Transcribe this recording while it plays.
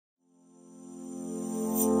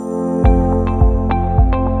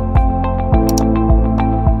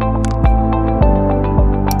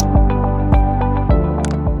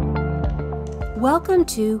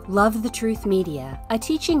to Love the Truth Media, a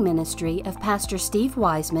teaching ministry of Pastor Steve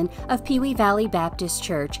Wiseman of Pewee Valley Baptist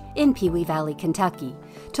Church in Pewee Valley, Kentucky.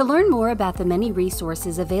 To learn more about the many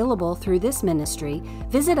resources available through this ministry,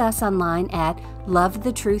 visit us online at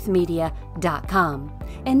lovethetruthmedia.com.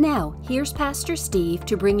 And now, here's Pastor Steve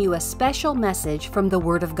to bring you a special message from the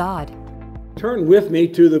Word of God. Turn with me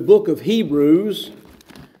to the book of Hebrews,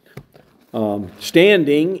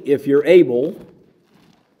 standing if you're able,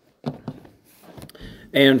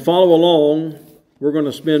 and follow along. We're going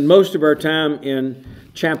to spend most of our time in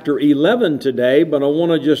chapter 11 today, but I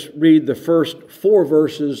want to just read the first 4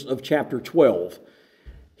 verses of chapter 12.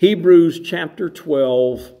 Hebrews chapter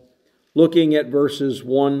 12, looking at verses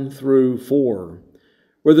 1 through 4,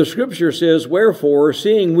 where the scripture says, "Wherefore,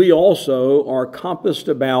 seeing we also are compassed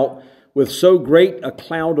about with so great a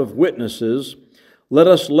cloud of witnesses, let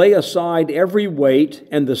us lay aside every weight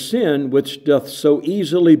and the sin which doth so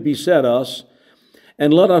easily beset us,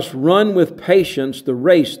 and let us run with patience the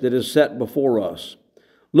race that is set before us,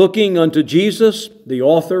 looking unto Jesus, the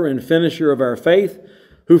author and finisher of our faith,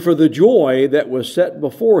 who for the joy that was set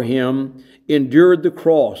before him endured the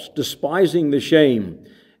cross, despising the shame,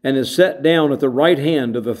 and is set down at the right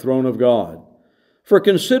hand of the throne of God. For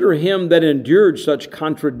consider him that endured such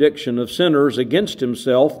contradiction of sinners against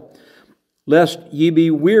himself, lest ye be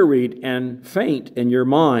wearied and faint in your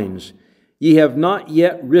minds. Ye have not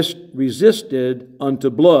yet resisted unto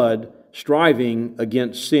blood, striving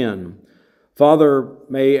against sin." Father,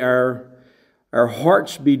 may our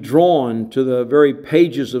hearts be drawn to the very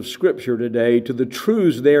pages of Scripture today, to the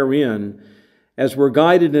truths therein. As we're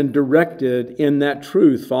guided and directed in that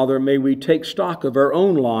truth, Father, may we take stock of our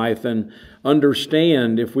own life and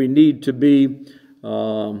understand if we need to be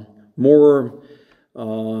more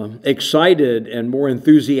excited and more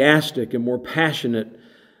enthusiastic and more passionate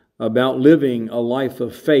about living a life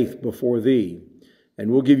of faith before Thee.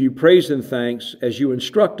 And we'll give You praise and thanks as You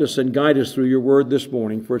instruct us and guide us through Your word this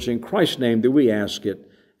morning. For it's in Christ's name that we ask it.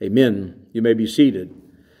 Amen. You may be seated.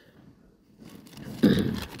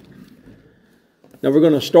 Now we're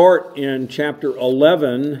going to start in chapter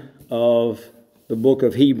 11 of the book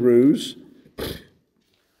of Hebrews.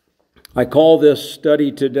 I call this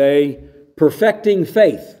study today Perfecting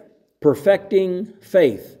Faith. Perfecting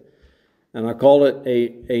Faith. And I call it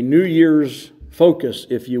a New Year's focus,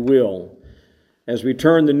 if you will. As we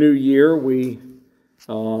turn the new year,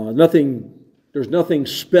 there's nothing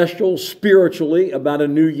special spiritually about a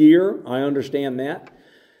new year. I understand that.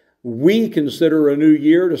 We consider a new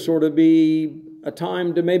year to sort of be a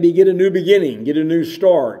time to maybe get a new beginning, get a new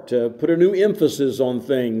start, to put a new emphasis on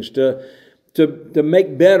things, to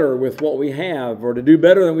make better with what we have, or to do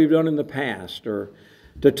better than we've done in the past, or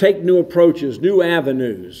to take new approaches, new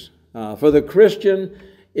avenues. For the Christian,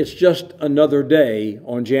 it's just another day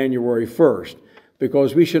on January 1st,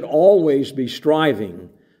 because we should always be striving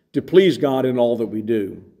to please God in all that we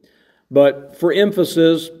do. But for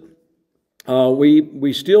emphasis,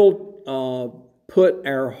 we still put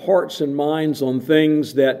our hearts and minds on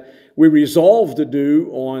things that we resolve to do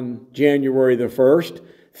on January the 1st,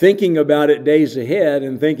 thinking about it days ahead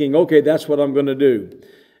and thinking, okay, that's what I'm going to do.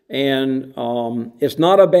 And it's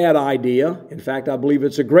not a bad idea. In fact, I believe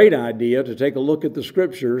it's a great idea to take a look at the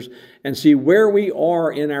Scriptures and see where we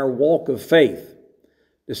are in our walk of faith,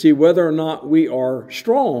 to see whether or not we are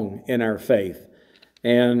strong in our faith.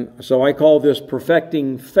 And so I call this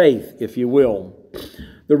perfecting faith, if you will.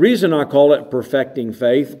 The reason I call it perfecting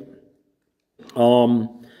faith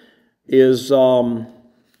is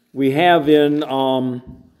we have in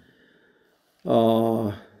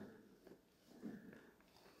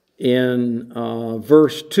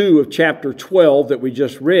verse 2 of chapter 12 that we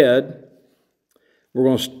just read. We're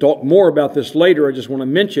going to talk more about this later. I just want to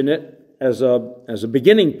mention it as a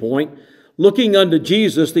beginning point. Looking unto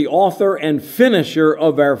Jesus, the author and finisher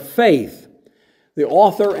of our faith. The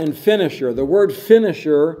author and finisher. The word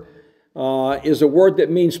finisher is a word that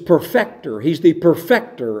means perfecter. He's the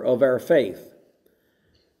perfecter of our faith.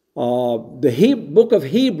 The book of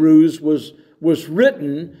Hebrews was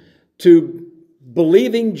written to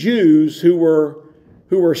believing Jews who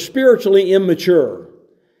were spiritually immature.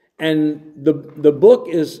 And the book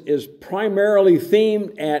is primarily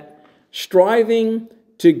themed at striving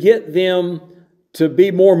to get them to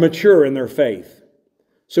be more mature in their faith.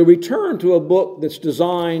 So we turn to a book that's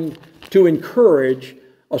designed to encourage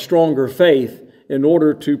a stronger faith in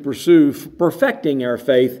order to pursue perfecting our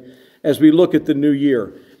faith as we look at the new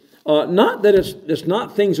year. Not that it's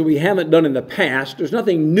not things that we haven't done in the past. There's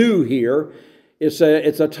nothing new here. It's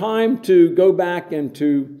a time to go back and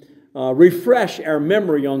to refresh our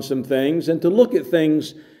memory on some things and to look at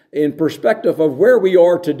things in perspective of where we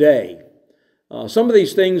are today. Some of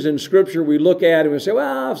these things in Scripture we look at and we say,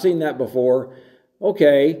 well, I've seen that before.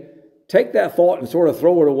 Okay, take that thought and sort of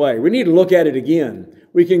throw it away. We need to look at it again.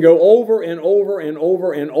 We can go over and over and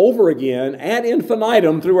over and over again ad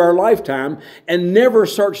infinitum through our lifetime and never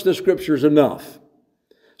search the Scriptures enough.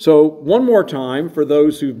 So one more time, for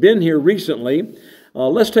those who've been here recently,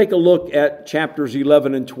 let's take a look at chapters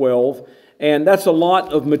 11 and 12. And that's a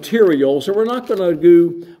lot of material, so we're not going to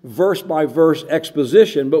do verse-by-verse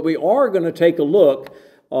exposition, but we are going to take a look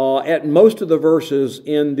at most of the verses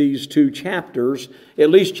in these two chapters, at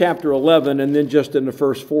least chapter 11, and then just in the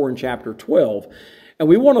first 4 in chapter 12. And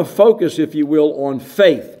we want to focus, if you will, on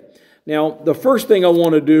faith. Now, the first thing I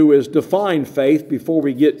want to do is define faith before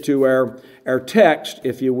we get to our text,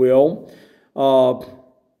 if you will.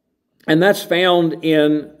 And that's found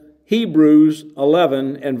in Hebrews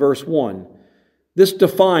 11 and verse 1. This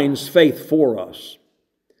defines faith for us.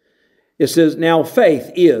 It says, now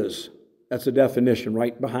faith is, that's the definition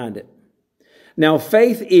right behind it. Now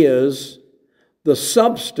faith is the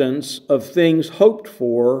substance of things hoped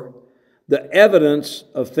for, the evidence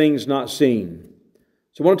of things not seen.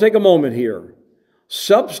 So I want to take a moment here.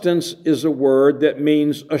 Substance is a word that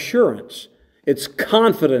means assurance. It's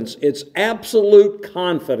confidence. It's absolute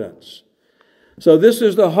confidence. So this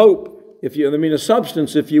is the hope, a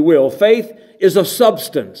substance, if you will. Faith is a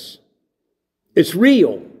substance. It's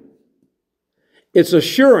real. It's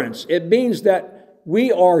assurance. It means that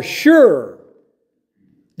we are sure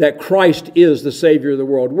that Christ is the Savior of the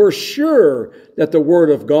world. We're sure that the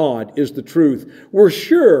Word of God is the truth. We're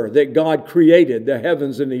sure that God created the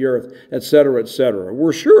heavens and the earth, etc., etc.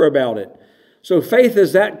 We're sure about it. So faith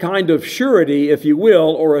is that kind of surety, if you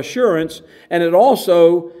will, or assurance, and it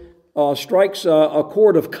also strikes a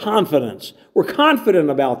chord of confidence. We're confident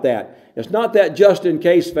about that. It's not that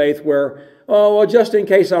just-in-case faith where, just in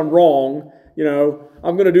case I'm wrong,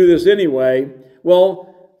 I'm going to do this anyway.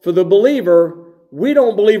 Well, for the believer, we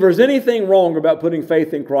don't believe there's anything wrong about putting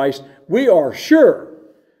faith in Christ. We are sure.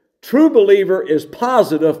 True believer is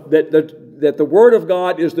positive that the Word of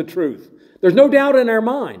God is the truth. There's no doubt in our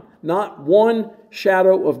mind. Not one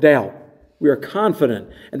shadow of doubt. We are confident.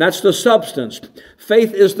 And that's the substance.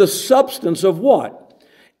 Faith is the substance of what?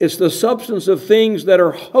 It's the substance of things that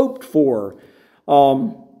are hoped for.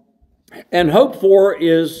 And hoped for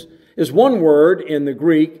is one word in the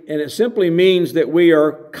Greek, and it simply means that we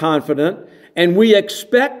are confident and we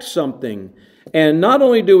expect something. And not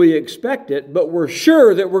only do we expect it, but we're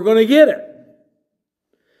sure that we're going to get it.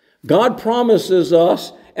 God promises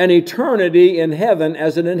us an eternity in heaven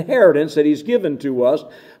as an inheritance that He's given to us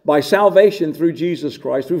by salvation through Jesus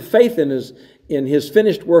Christ, through faith in His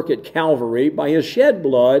finished work at Calvary, by His shed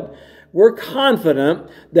blood. We're confident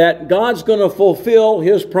that God's going to fulfill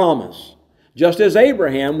His promise, just as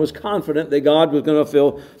Abraham was confident that God was going to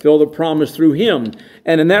fulfill the promise through him.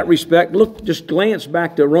 And in that respect, just glance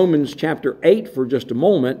back to Romans chapter 8 for just a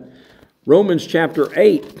moment. Romans chapter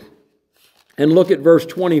 8, and look at verse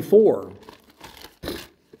 24.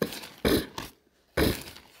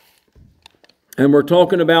 And we're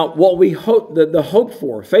talking about what we hope, the hope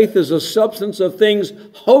for. Faith is a substance of things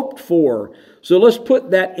hoped for. So let's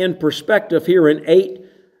put that in perspective here in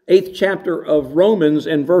 8th chapter of Romans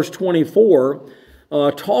and verse 24,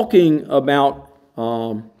 talking about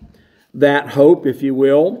that hope, if you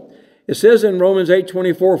will. It says in Romans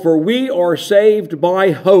 8:24, "For we are saved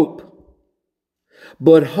by hope.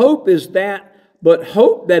 But hope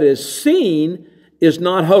that is seen is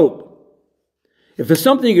not hope." If it's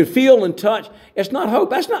something you can feel and touch, it's not hope.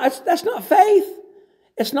 That's not faith.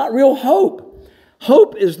 It's not real hope.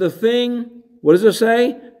 Hope is the thing, what does it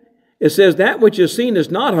say? It says, "That which is seen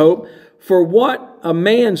is not hope, for what a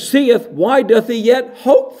man seeth, why doth he yet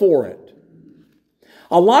hope for it?"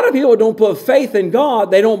 A lot of people don't put faith in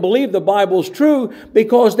God. They don't believe the Bible's true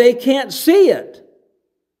because they can't see it.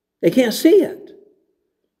 They can't see it.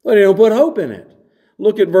 Well, they don't put hope in it.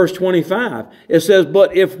 Look at verse 25. It says,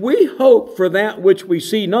 "But if we hope for that which we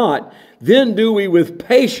see not, then do we with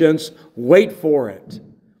patience wait for it."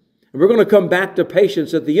 And we're going to come back to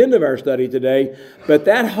patience at the end of our study today. But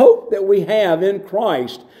that hope that we have in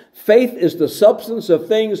Christ, faith is the substance of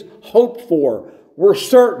things hoped for. We're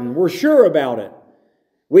certain. We're sure about it.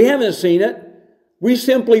 We haven't seen it. We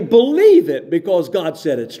simply believe it because God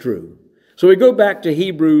said it's true. So we go back to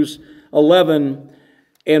Hebrews 11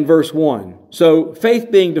 and verse 1. So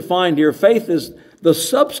faith being defined here, faith is the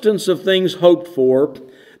substance of things hoped for,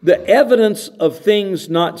 the evidence of things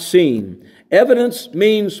not seen. Evidence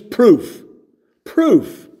means proof.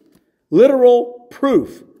 Proof. Literal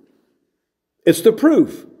proof. It's the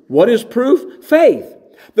proof. What is proof? Faith.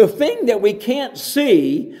 The thing that we can't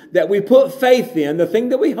see, that we put faith in, the thing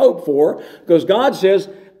that we hope for, because God says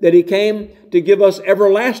that He came to give us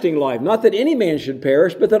everlasting life. Not that any man should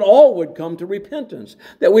perish, but that all would come to repentance.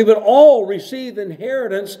 That we would all receive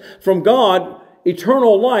inheritance from God,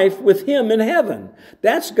 eternal life with Him in heaven.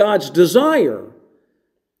 That's God's desire.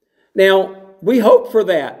 Now, we hope for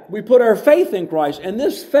that. We put our faith in Christ. And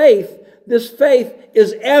this faith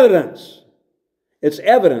is evidence. It's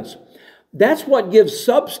evidence. That's what gives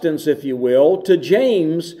substance, if you will, to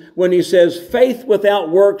James when he says faith without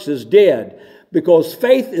works is dead. Because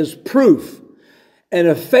faith is proof. And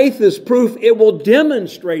if faith is proof, it will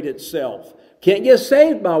demonstrate itself. Can't get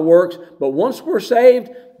saved by works, but once we're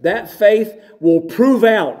saved, that faith will prove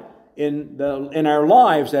out in our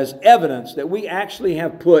lives as evidence that we actually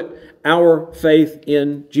have put our faith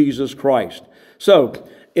in Jesus Christ. So,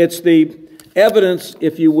 it's the evidence,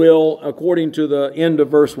 if you will, according to the end of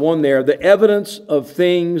verse 1 there, the evidence of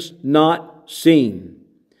things not seen.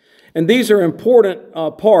 And these are important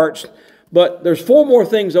parts, but there's 4 more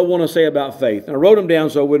things I want to say about faith. And I wrote them down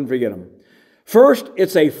so I wouldn't forget them. First,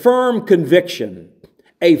 it's a firm conviction.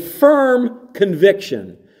 A firm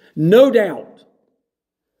conviction. No doubt.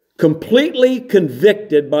 Completely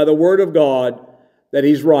convicted by the Word of God that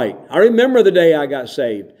He's right. I remember the day I got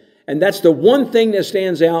saved. And that's the one thing that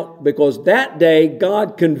stands out, because that day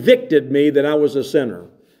God convicted me that I was a sinner.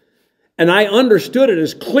 And I understood it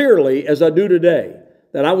as clearly as I do today,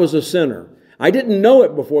 that I was a sinner. I didn't know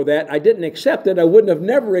it before that. I didn't accept it. I wouldn't have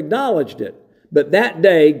never acknowledged it. But that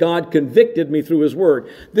day, God convicted me through His Word.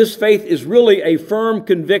 This faith is really a firm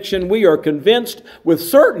conviction. We are convinced with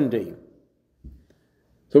certainty.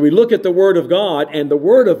 So we look at the Word of God, and the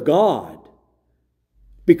Word of God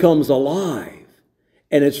becomes alive.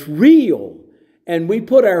 And it's real. And we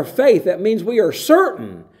put our faith, that means we are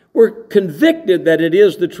certain. We're convicted that it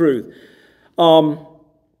is the truth.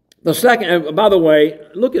 The second, by the way,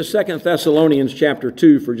 look at 2 Thessalonians chapter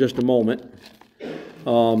 2 for just a moment.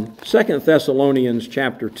 2 Thessalonians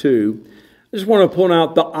chapter 2. I just want to point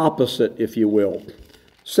out the opposite, if you will.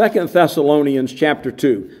 2 Thessalonians chapter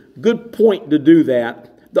 2. Good point to do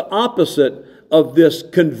that. The opposite of this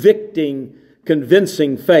convicting,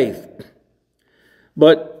 convincing faith.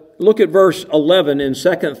 But look at verse 11 in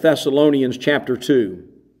 2 Thessalonians chapter 2.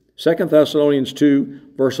 2 Thessalonians 2,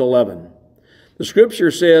 verse 11. The Scripture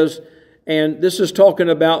says, and this is talking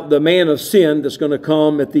about the man of sin that's going to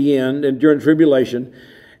come at the end and during tribulation.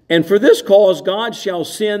 And for this cause God shall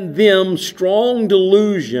send them strong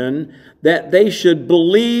delusion that they should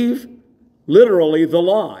believe, literally, the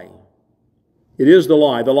lie. It is the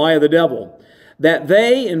lie of the devil. That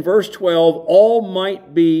they, in verse 12, all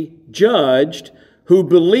might be judged who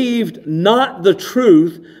believed not the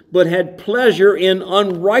truth, but had pleasure in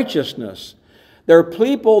unrighteousness. There are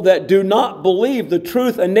people that do not believe the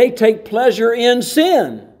truth, and they take pleasure in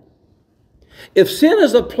sin. If sin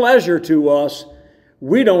is a pleasure to us,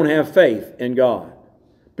 we don't have faith in God.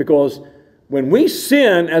 Because when we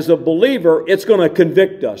sin as a believer, it's going to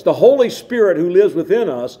convict us. The Holy Spirit who lives within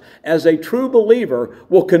us as a true believer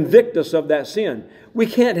will convict us of that sin. We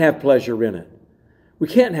can't have pleasure in it. We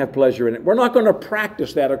can't have pleasure in it. We're not going to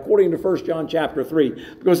practice that according to 1 John chapter 3,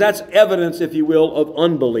 because that's evidence, if you will, of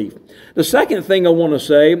unbelief. The second thing I want to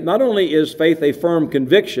say, not only is faith a firm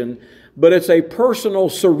conviction, but it's a personal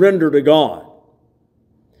surrender to God.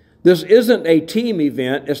 This isn't a team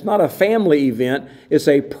event. It's not a family event. It's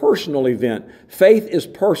a personal event. Faith is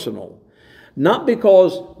personal. Not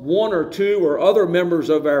because one or two or other members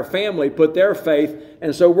of our family put their faith,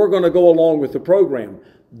 and so we're going to go along with the program.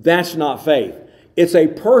 That's not faith. It's a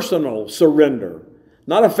personal surrender.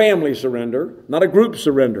 Not a family surrender, not a group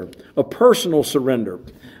surrender, a personal surrender.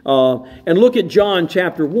 And look at John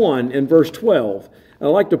chapter 1 and verse 12. I'd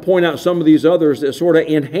like to point out some of these others that sort of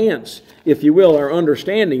enhance, if you will, our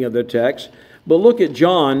understanding of the text. But look at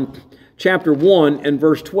John chapter 1 and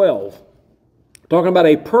verse 12. Talking about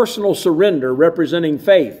a personal surrender representing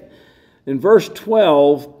faith. In verse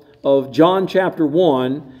 12 of John chapter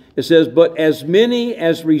 1, it says, "But as many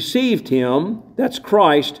as received Him," that's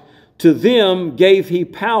Christ, "to them gave He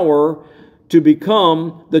power to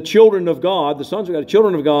become the children of God," the sons of God, the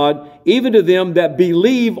children of God, "even to them that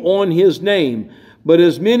believe on His name. But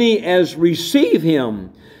as many as receive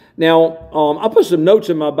Him." Now, I'll put some notes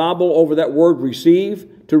in my Bible over that word receive,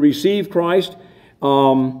 to receive Christ.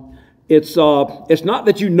 It's not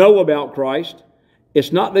that you know about Christ.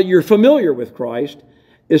 It's not that you're familiar with Christ.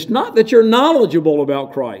 It's not that you're knowledgeable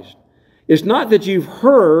about Christ. It's not that you've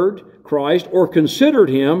heard Christ or considered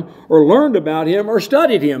Him or learned about Him or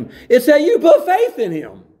studied Him. It's that you put faith in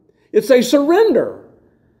Him. It's a surrender.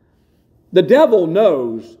 The devil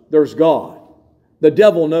knows there's God. The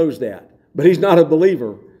devil knows that, but he's not a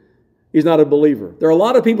believer. He's not a believer. There are a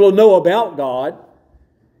lot of people who know about God.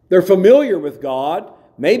 They're familiar with God.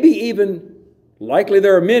 Maybe even, likely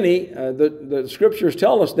there are many, the scriptures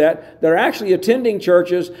tell us that, they're actually attending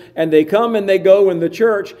churches, and they come and they go in the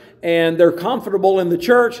church, and they're comfortable in the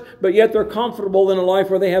church, but yet they're comfortable in a life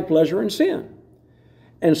where they have pleasure in sin.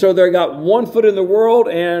 And so they've got one foot in the world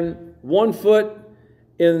and one foot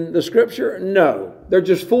in the scripture? No. They're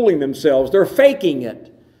just fooling themselves. They're faking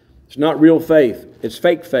it. It's not real faith. It's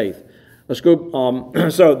fake faith. Let's go.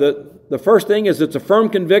 So the first thing is it's a firm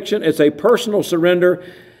conviction. It's a personal surrender.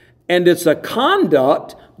 And it's a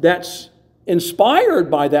conduct that's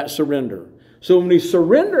inspired by that surrender. So when we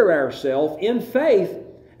surrender ourselves in faith,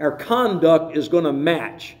 our conduct is going to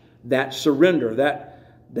match that surrender,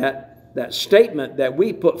 that statement that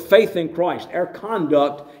we put faith in Christ. Our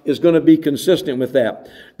conduct is going to be consistent with that.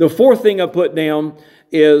 The fourth thing I put down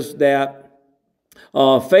is that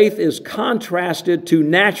faith is contrasted to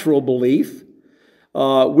natural belief,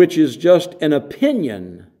 which is just an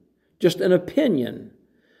opinion. Just an opinion.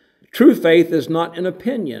 True faith is not an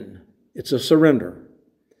opinion. It's a surrender.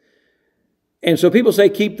 And so people say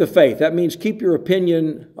keep the faith. That means keep your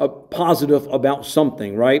opinion positive about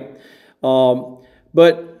something, right?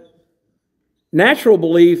 But natural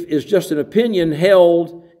belief is just an opinion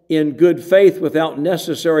held in good faith without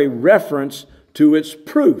necessary reference to its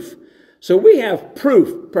proof. So we have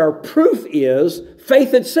proof. Our proof is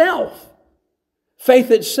faith itself.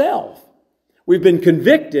 Faith itself. We've been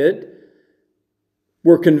convicted,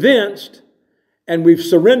 we're convinced, and we've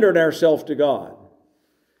surrendered ourselves to God.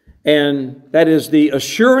 And that is the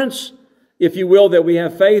assurance, if you will, that we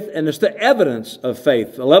have faith, and it's the evidence of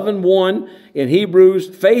faith. 11:1 in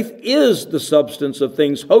Hebrews, faith is the substance of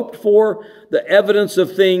things hoped for, the evidence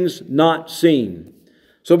of things not seen.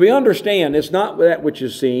 So we understand it's not that which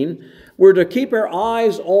is seen. We're to keep our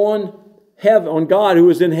eyes on heaven, on God who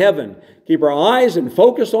is in heaven. Keep our eyes and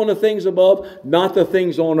focus on the things above, not the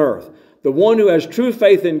things on earth. The one who has true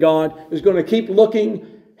faith in God is going to keep looking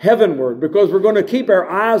heavenward, because we're going to keep our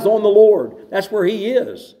eyes on the Lord. That's where He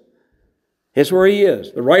is. That's where He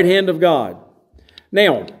is, the right hand of God.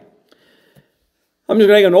 Now, I'm just going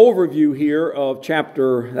to make an overview here of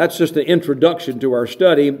chapter, that's just an introduction to our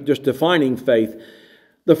study, just defining faith.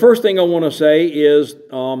 The first thing I want to say is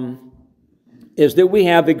that we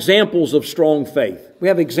have examples of strong faith. We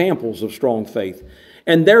have examples of strong faith.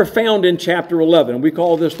 And they're found in chapter 11. We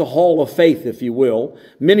call this the Hall of Faith, if you will.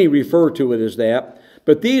 Many refer to it as that.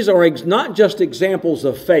 But these are not just examples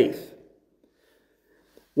of faith.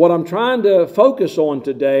 What I'm trying to focus on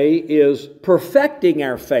today is perfecting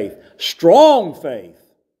our faith. Strong faith.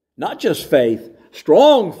 Not just faith,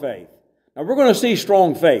 strong faith. Now we're going to see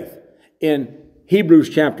strong faith in Hebrews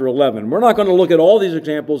chapter 11. We're not going to look at all these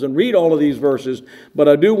examples and read all of these verses, but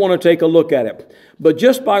I do want to take a look at it. But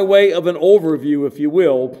just by way of an overview, if you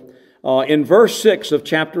will, in verse 6 of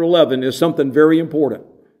chapter 11 is something very important.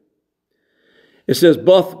 It says,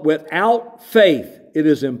 "But without faith it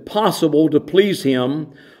is impossible to please Him,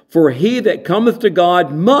 for he that cometh to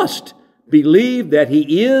God must believe that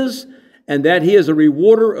He is, and that He is a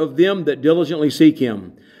rewarder of them that diligently seek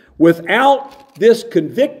Him." Without this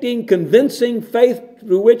convicting, convincing faith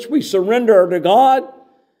through which we surrender to God,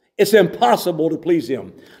 it's impossible to please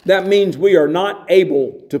Him. That means we are not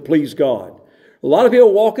able to please God. A lot of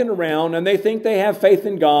people walking around and they think they have faith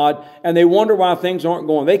in God and they wonder why things aren't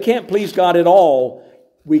going. They can't please God at all.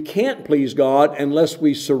 We can't please God unless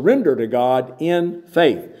we surrender to God in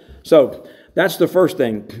faith. So that's the first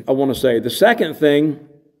thing I want to say. The second thing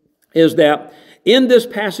is that in this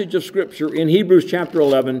passage of Scripture in Hebrews chapter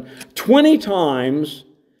 11, 20 times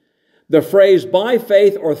the phrase by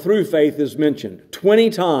faith or through faith is mentioned. 20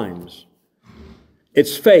 times.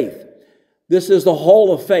 It's faith. This is the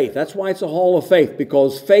hall of faith. That's why it's a hall of faith,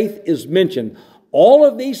 because faith is mentioned. All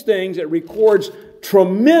of these things, it records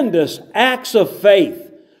tremendous acts of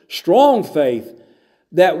faith, strong faith,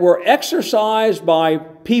 that were exercised by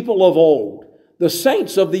people of old. The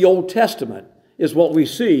saints of the Old Testament is what we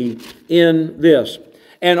see in this.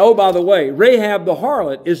 And oh, by the way, Rahab the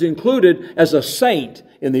harlot is included as a saint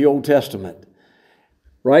in the Old Testament.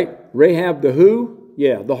 Right? Rahab the who?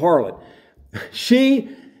 Yeah, the harlot. She,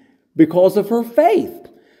 because of her faith.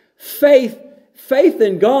 Faith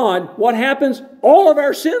in God, what happens? All of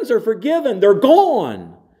our sins are forgiven. They're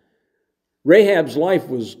gone. Rahab's life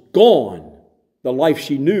was gone. The life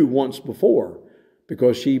she knew once before,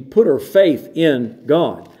 because she put her faith in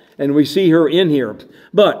God. And we see her in here.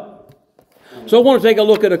 So I want to take a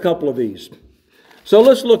look at a couple of these. So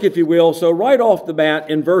let's look, if you will. So right off the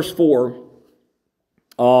bat in verse 4,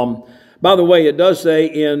 by the way, it does say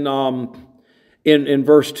in in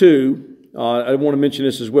verse 2, I want to mention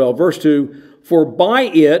this as well. Verse 2, for by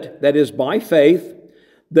it, that is by faith,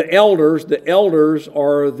 the elders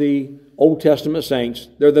are the Old Testament saints.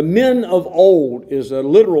 They're the men of old is a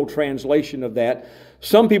literal translation of that.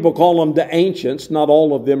 Some people call them the ancients. Not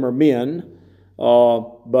all of them are men,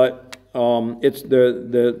 but it's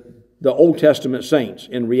the Old Testament saints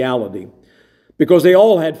in reality, because they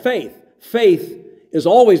all had faith. Faith has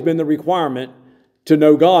always been the requirement to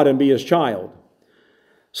know God and be His child.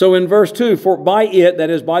 So in verse 2, for by it, that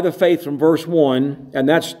is by the faith from verse 1, and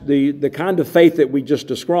that's the kind of faith that we just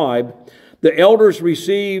described, the elders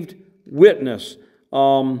received witness.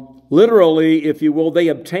 Literally, if you will, they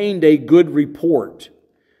obtained a good report.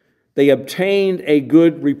 They obtained a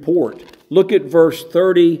good report. Look at verse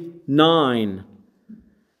 39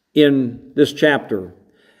 in this chapter.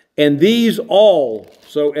 And these all,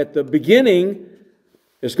 so at the beginning,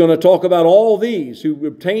 it's going to talk about all these who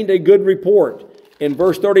obtained a good report. In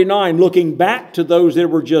verse 39, looking back to those that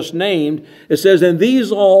were just named, it says, and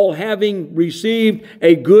these all, having received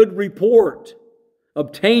a good report,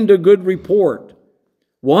 obtained a good report.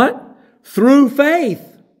 What? Through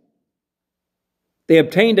faith. They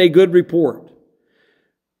obtained a good report.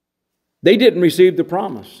 They didn't receive the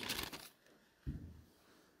promise.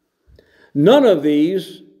 None of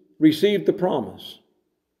these received the promise.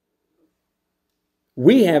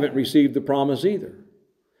 We haven't received the promise either.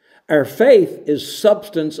 Our faith is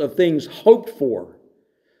substance of things hoped for.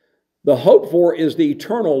 The hope for is the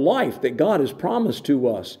eternal life that God has promised to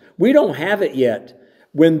us. We don't have it yet.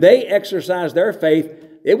 When they exercised their faith,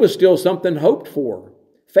 it was still something hoped for.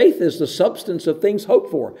 Faith is the substance of things hoped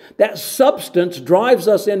for. That substance drives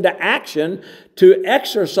us into action to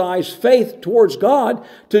exercise faith towards God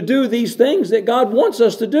to do these things that God wants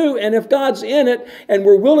us to do. And if God's in it and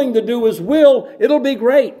we're willing to do His will, it'll be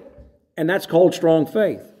great. And that's called strong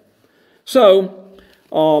faith. So,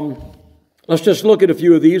 let's just look at a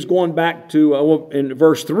few of these. Going back to in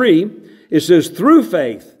verse 3, it says, through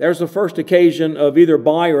faith. There's the first occasion of either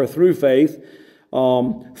by or through faith.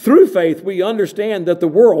 Through faith, we understand that the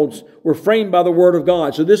worlds were framed by the Word of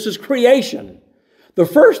God. So this is creation. The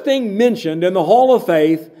first thing mentioned in the Hall of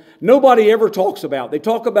Faith, nobody ever talks about. They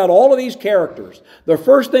talk about all of these characters. The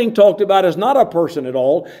first thing talked about is not a person at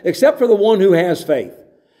all, except for the one who has faith.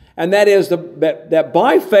 And that is that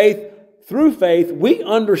by faith, through faith, we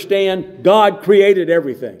understand God created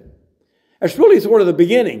everything. That's really sort of the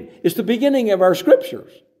beginning. It's the beginning of our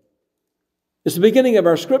Scriptures. It's the beginning of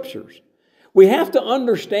our Scriptures. We have to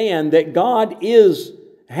understand that God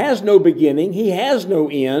has no beginning. He has no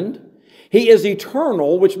end. He is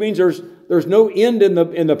eternal, which means there's no end in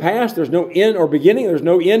the past. There's no end or beginning. There's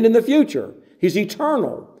no end in the future. He's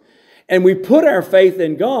eternal. And we put our faith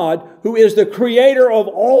in God, who is the creator of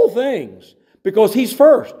all things, because He's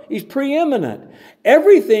first. He's preeminent.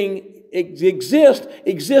 Everything exists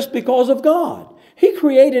because of God. He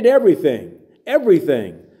created everything.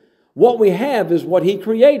 Everything. What we have is what He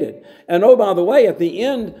created. And oh, by the way, at the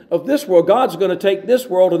end of this world, God's going to take this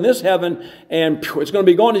world and this heaven, and it's going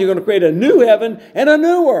to be gone, and He's going to create a new heaven and a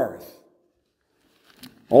new earth.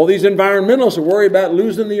 All these environmentalists are worried about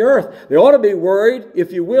losing the earth. They ought to be worried,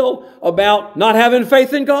 if you will, about not having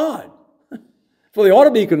faith in God. That's what they ought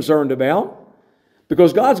to be concerned about.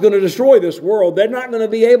 Because God's going to destroy this world. They're not going to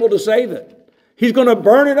be able to save it. He's going to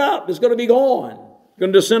burn it up. It's going to be gone. It's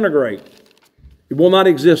going to disintegrate. It will not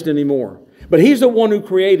exist anymore. But He's the one who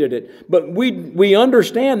created it. But we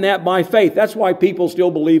understand that by faith. That's why people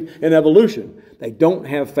still believe in evolution. They don't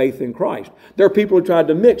have faith in Christ. There are people who tried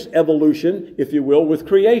to mix evolution, if you will, with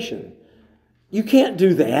creation. You can't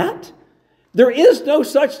do that. There is no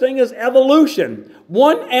such thing as evolution.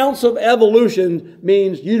 1 ounce of evolution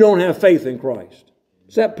means you don't have faith in Christ.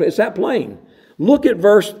 It's that plain. Look at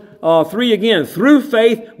verse 3 again. Through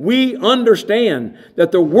faith, we understand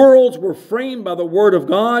that the worlds were framed by the Word of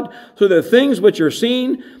God, so that things which are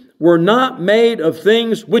seen were not made of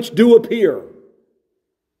things which do appear.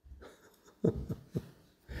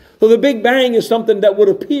 So the Big Bang is something that would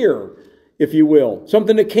appear, if you will.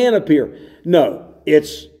 Something that can appear. No,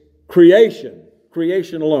 it's creation.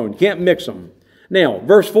 Creation alone. You can't mix them. Now,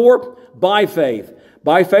 verse 4, by faith.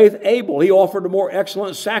 By faith, Abel, he offered a more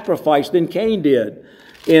excellent sacrifice than Cain did.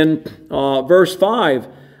 In verse 5,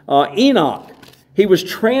 Enoch, he was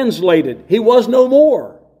translated. He was no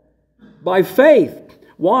more. By faith.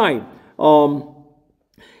 Why?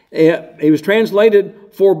 He was translated,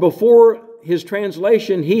 for before his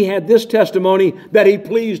translation, he had this testimony that he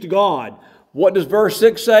pleased God. What does verse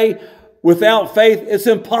 6 say? Without faith, it's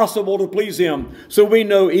impossible to please Him. So we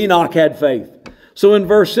know Enoch had faith. So in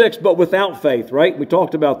verse 6, but without faith, right? We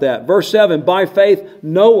talked about that. Verse 7, by faith,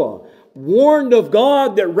 Noah, warned of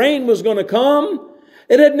God that rain was going to come.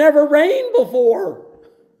 It had never rained before.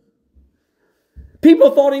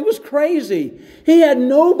 People thought he was crazy. He had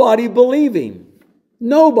nobody believe him.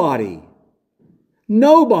 Nobody.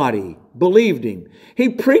 Nobody believed him. He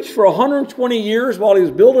preached for 120 years while he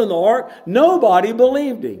was building the ark. Nobody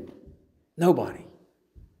believed him. Nobody.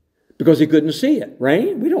 Because he couldn't see it.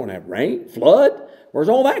 Rain? We don't have rain. Flood? Where's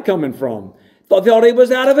all that coming from? Thought he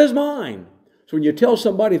was out of his mind. So when you tell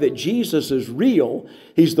somebody that Jesus is real,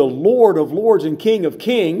 He's the Lord of lords and King of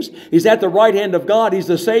kings, He's at the right hand of God, He's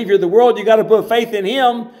the Savior of the world, you got to put faith in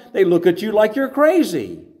Him, they look at you like you're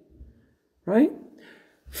crazy. Right?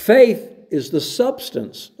 Faith is the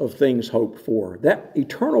substance of things hoped for. That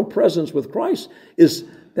eternal presence with Christ is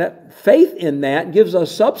that faith in that gives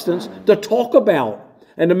us substance to talk about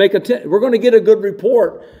and to make we're going to get a good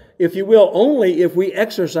report, if you will, only if we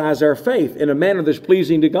exercise our faith in a manner that's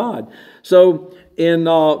pleasing to God. So in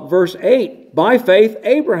verse 8, by faith,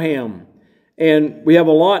 Abraham. And we have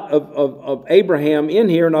a lot of Abraham in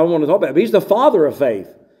here, and I don't want to talk about it, but he's the father of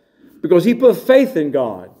faith because he put faith in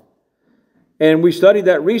God. And we studied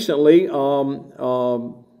that recently,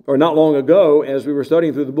 or not long ago, as we were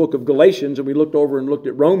studying through the book of Galatians, and we looked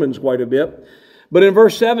at Romans quite a bit. But in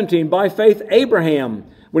verse 17, by faith, Abraham,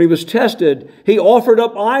 when he was tested, he offered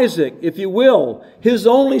up Isaac, if you will, his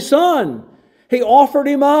only son. He offered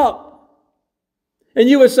him up. And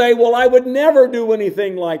you would say, well, I would never do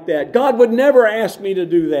anything like that. God would never ask me to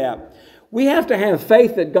do that. We have to have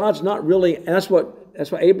faith that God's not really, and that's what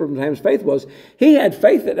Abraham's faith was. He had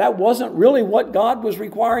faith that wasn't really what God was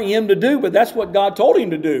requiring him to do, but that's what God told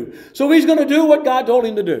him to do. So he's going to do what God told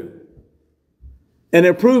him to do. And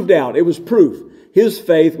it proved out. It was proof. His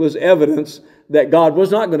faith was evidence that God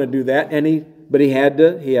was not going to do that, but he had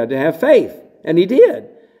to have faith, and he did.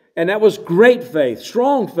 And that was great faith,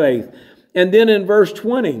 strong faith. And then in verse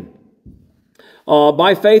 20,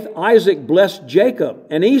 by faith Isaac blessed Jacob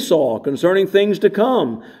and Esau concerning things to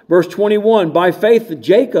come. Verse 21, by faith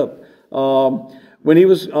Jacob, when he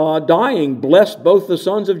was dying, blessed both the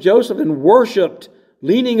sons of Joseph and worshipped,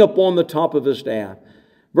 leaning upon the top of his staff.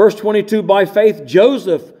 Verse 22, by faith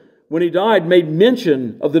Joseph, when he died, made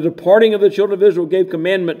mention of the departing of the children of Israel, gave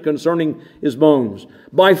commandment concerning his bones.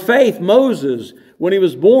 By faith, Moses, when he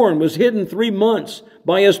was born, was hidden 3 months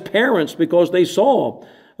by his parents because they saw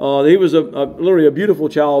he was literally a beautiful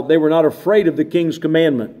child. They were not afraid of the king's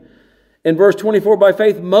commandment. In verse 24, by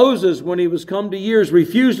faith, Moses, when he was come to years,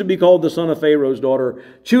 refused to be called the son of Pharaoh's daughter,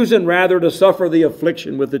 choosing rather to suffer the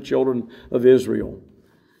affliction with the children of Israel.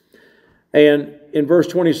 And in verse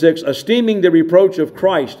 26, esteeming the reproach of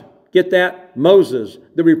Christ. Get that? Moses,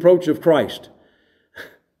 the reproach of Christ.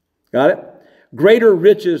 Got it? Greater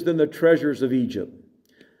riches than the treasures of Egypt.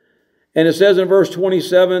 And it says in verse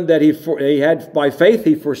 27 that he had by faith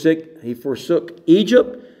he forsook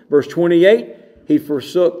Egypt. Verse 28, he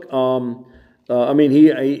forsook.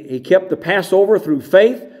 He kept the Passover through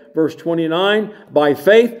faith. Verse 29, by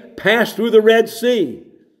faith passed through the Red Sea.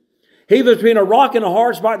 He was between a rock and a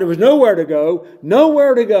hard spot. There was nowhere to go.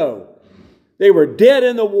 Nowhere to go. They were dead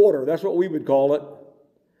in the water. That's what we would call it.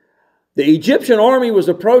 The Egyptian army was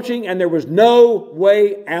approaching and there was no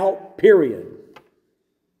way out, period.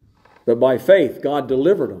 But by faith, God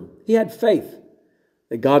delivered him. He had faith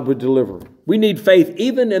that God would deliver. We need faith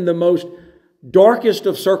even in the most darkest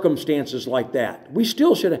of circumstances like that. We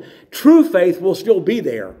still should have. True faith will still be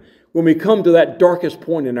there when we come to that darkest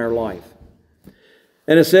point in our life.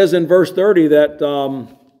 And it says in verse 30 that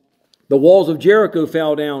the walls of Jericho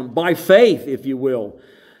fell down by faith, if you will.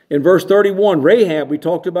 In verse 31, Rahab, we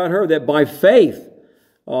talked about her, that by faith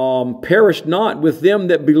perished not with them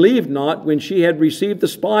that believed not when she had received the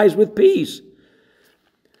spies with peace.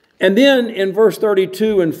 And then in verse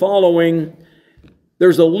 32 and following,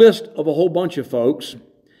 there's a list of a whole bunch of folks.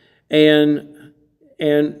 And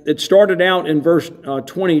it started out in verse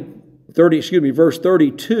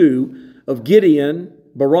 32 of Gideon,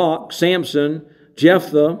 Barak, Samson,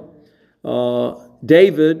 Jephthah,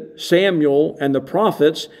 David, Samuel, and the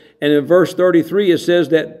prophets. And in verse 33 it says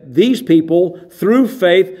that these people, through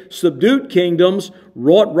faith, subdued kingdoms,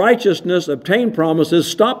 wrought righteousness, obtained promises,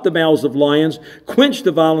 stopped the mouths of lions, quenched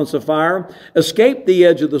the violence of fire, escaped the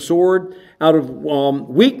edge of the sword, out of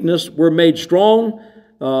weakness were made strong,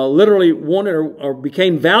 literally wanted or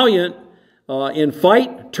became valiant in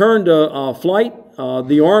fight, turned to flight,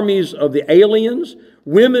 the armies of the aliens.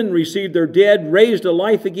 Women received their dead, raised to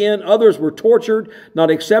life again. Others were tortured, not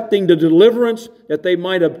accepting the deliverance that they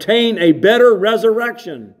might obtain a better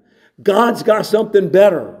resurrection. God's got something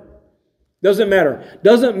better. Doesn't matter.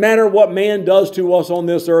 Doesn't matter what man does to us on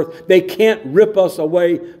this earth. They can't rip us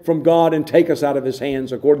away from God and take us out of His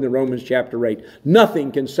hands, according to Romans chapter 8.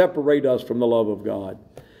 Nothing can separate us from the love of God.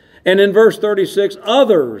 And in verse 36,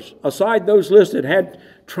 others, aside those listed, had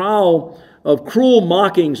trial of cruel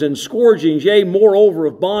mockings and scourgings, yea, moreover,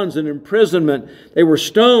 of bonds and imprisonment. They were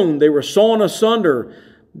stoned, they were sawn asunder,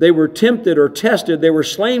 they were tempted or tested, they were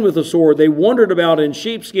slain with the sword, they wandered about in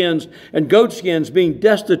sheepskins and goatskins, being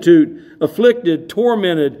destitute, afflicted,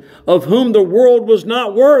 tormented, of whom the world was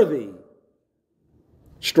not worthy.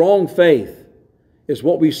 Strong faith is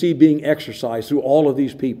what we see being exercised through all of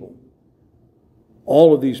these people.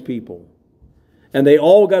 All of these people. And they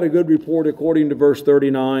all got a good report according to verse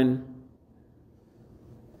 39.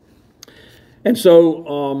 And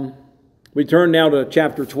so we turn now to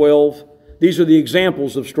chapter 12. These are the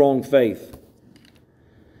examples of strong faith.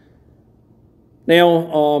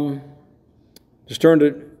 Now, just turn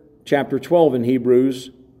to chapter 12 in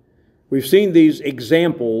Hebrews. We've seen these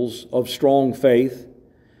examples of strong faith.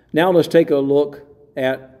 Now let's take a look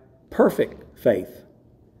at perfect faith.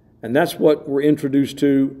 And that's what we're introduced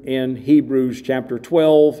to in Hebrews chapter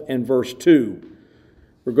 12 and verse 2.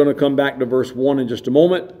 We're going to come back to verse 1 in just a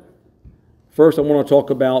moment. First, I want to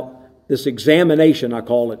talk about this examination, I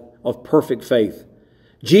call it, of perfect faith.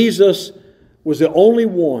 Jesus was the only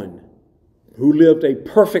one who lived a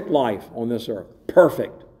perfect life on this earth.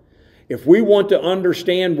 Perfect. If we want to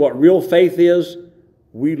understand what real faith is,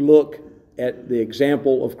 we look at the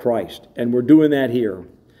example of Christ. And we're doing that here.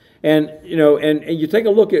 And, you know, and you take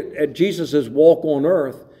a look at Jesus' walk on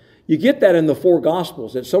earth, you get that in the four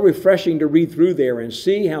Gospels. It's so refreshing to read through there and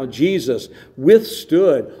see how Jesus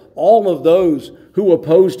withstood all of those who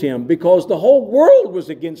opposed Him, because the whole world was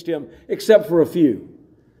against Him except for a few.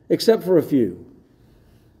 Except for a few.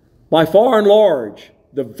 By far and large,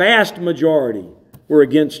 the vast majority were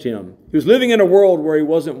against Him. He was living in a world where He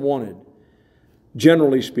wasn't wanted,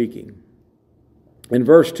 generally speaking. In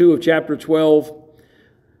verse 2 of chapter 12,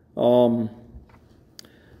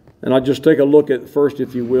 and I'll just take a look at first,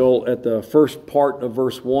 if you will, at the first part of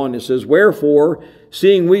verse 1. It says, wherefore,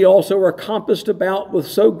 seeing we also are compassed about with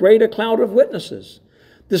so great a cloud of witnesses.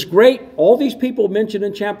 This great, all these people mentioned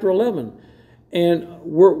in chapter 11, and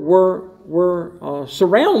we're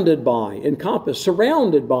surrounded by, encompassed,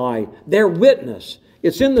 surrounded by their witness.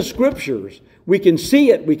 It's in the Scriptures. We can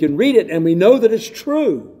see it, we can read it, and we know that it's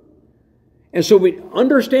true. And so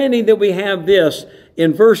understanding that we have this,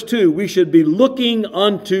 in verse 2, we should be looking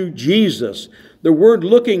unto Jesus. The word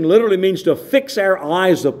looking literally means to fix our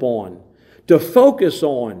eyes upon, to focus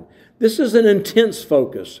on. This is an intense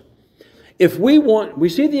focus. If we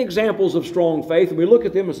see the examples of strong faith, and we look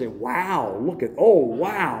at them and say, wow, look at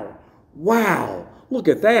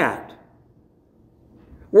that.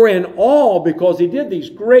 We're in awe because He did these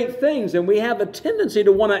great things, and we have a tendency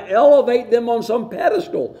to want to elevate them on some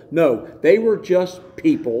pedestal. No, they were just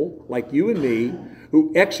people like you and me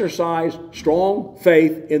who exercised strong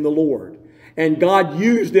faith in the Lord. And God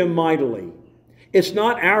used them mightily. It's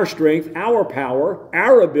not our strength, our power,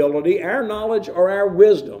 our ability, our knowledge, or our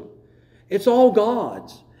wisdom. It's all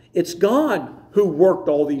God's. It's God who worked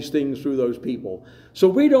all these things through those people. So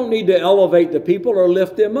we don't need to elevate the people or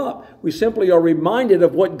lift them up. We simply are reminded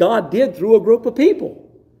of what God did through a group of people.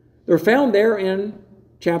 They're found there in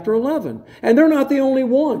chapter 11. And they're not the only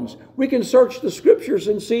ones. We can search the Scriptures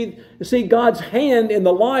and see God's hand in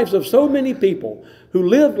the lives of so many people who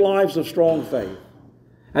lived lives of strong faith.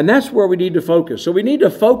 And that's where we need to focus. So we need to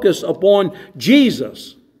focus upon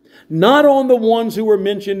Jesus, not on the ones who were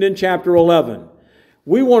mentioned in chapter 11.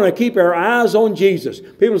 We want to keep our eyes on Jesus.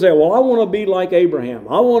 People say, well, I want to be like Abraham.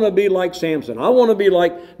 I want to be like Samson. I want to be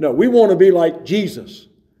like... No, we want to be like Jesus.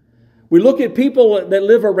 We look at people that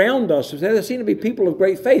live around us, and they seem to be people of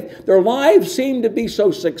great faith. Their lives seem to be so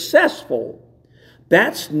successful.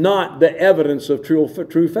 That's not the evidence of true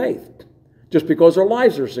faith, just because their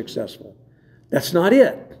lives are successful. That's not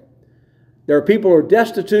it. There are people who are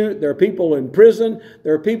destitute. There are people in prison.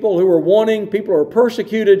 There are people who are wanting, people who are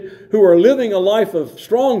persecuted, who are living a life of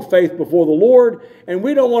strong faith before the Lord, and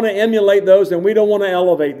we don't want to emulate those, and we don't want to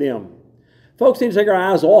elevate them. Folks need to take our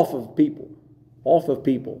eyes off of people.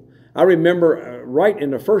 I remember right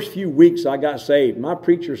in the first few weeks I got saved, my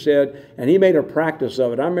preacher said, and he made a practice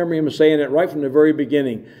of it. I remember him saying it right from the very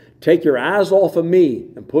beginning. Take your eyes off of me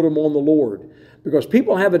and put them on the Lord. Because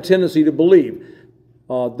people have a tendency to believe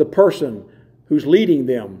the person who's leading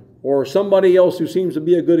them, or somebody else who seems to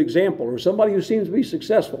be a good example, or somebody who seems to be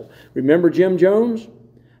successful. Remember Jim Jones?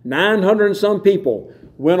 900 and some people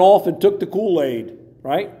went off and took the Kool-Aid,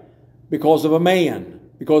 right? Because of a man.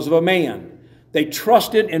 They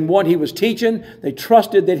trusted in what he was teaching. They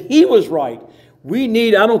trusted that he was right. We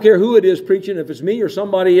need, I don't care who it is preaching, if it's me or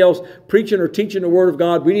somebody else preaching or teaching the Word of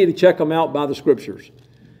God, we need to check them out by the Scriptures.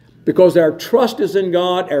 Because our trust is in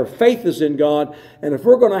God, our faith is in God, and if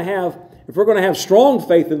we're going to have strong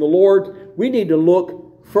faith in the Lord, we need to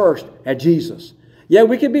look first at Jesus. Yeah,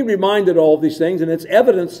 we can be reminded of all these things, and it's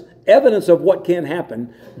evidence of what can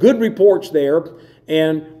happen. Good reports there,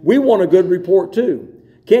 and we want a good report too.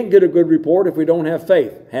 Can't get a good report if we don't have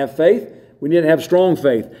faith. Have faith, we need to have strong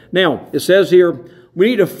faith. Now, it says here,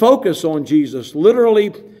 we need to focus on Jesus,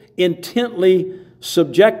 literally, intently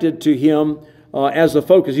subjected to Him as the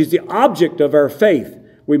focus. He's the object of our faith,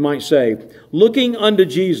 we might say. Looking unto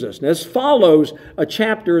Jesus. Now, this follows a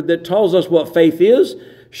chapter that tells us what faith is,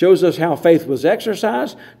 shows us how faith was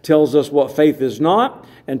exercised, tells us what faith is not,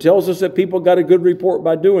 and tells us that people got a good report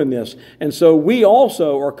by doing this. And so we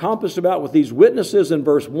also are compassed about with these witnesses in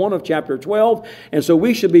verse 1 of chapter 12, and so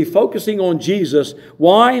we should be focusing on Jesus.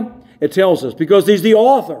 Why? It tells us, because He's the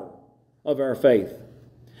author of our faith.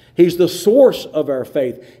 He's the source of our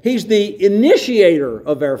faith. He's the initiator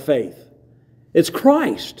of our faith. It's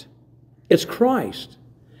Christ. It's Christ.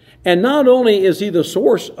 And not only is He the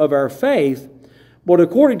source of our faith, but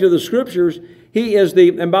according to the Scriptures, He is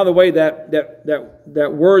the, and by the way,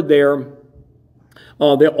 that word there,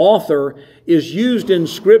 the author, is used in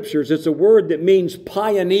Scriptures. It's a word that means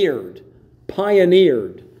pioneered.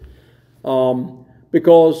 Pioneered.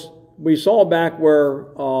 Because we saw back where,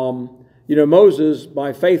 Moses,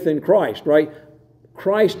 by faith in Christ, right?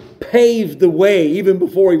 Christ paved the way even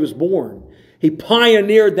before he was born. He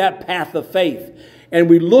pioneered that path of faith. And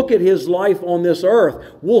we look at his life on this earth,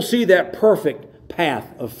 we'll see that perfect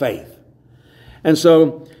path of faith. And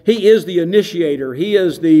so he is the initiator. He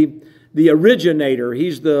is the originator.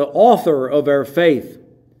 He's the author of our faith.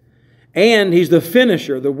 And He's the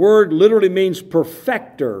finisher. The word literally means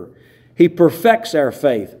perfecter. He perfects our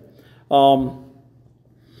faith.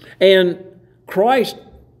 And Christ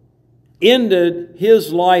ended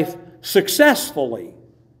His life successfully.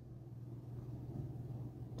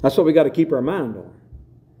 That's what we got to keep our mind on.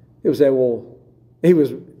 People say, well, he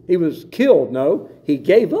was killed. No, He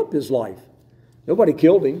gave up His life. Nobody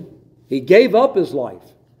killed Him. He gave up His life.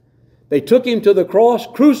 They took Him to the cross,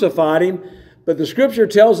 crucified Him, but the Scripture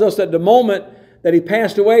tells us that the moment that He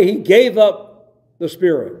passed away, He gave up the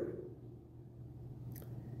Spirit.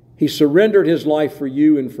 He surrendered His life for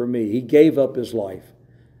you and for me. He gave up His life.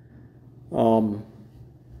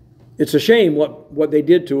 It's a shame what they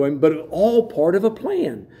did to Him, but it was all part of a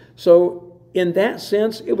plan. So in that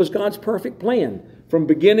sense, it was God's perfect plan. From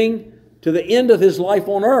beginning to the end of His life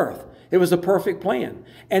on earth, it was a perfect plan.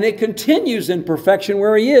 And it continues in perfection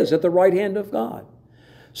where He is, at the right hand of God.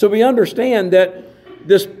 So we understand that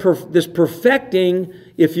this perfecting,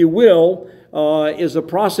 if you will, is a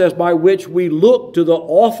process by which we look to the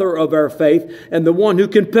author of our faith and the one who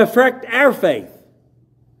can perfect our faith.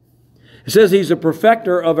 It says He's a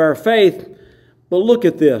perfecter of our faith, but look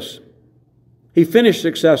at this. He finished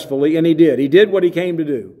successfully, and He did. He did what He came to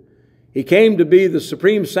do. He came to be the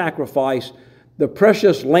supreme sacrifice, the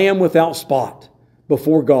precious Lamb without spot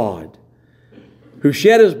before God, who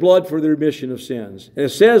shed His blood for the remission of sins. And it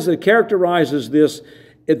says, it characterizes this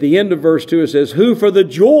at the end of verse 2. It says, who for the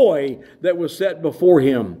joy that was set before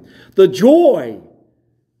Him. The joy.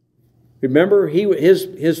 Remember,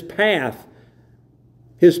 his path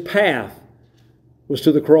was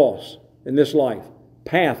to the cross in this life.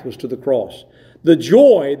 Path was to the cross. The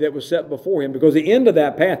joy that was set before Him, because the end of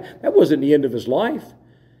that path, that wasn't the end of His life.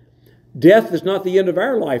 Death is not the end of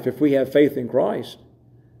our life if we have faith in Christ.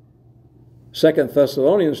 2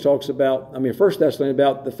 Thessalonians talks about, 1 Thessalonians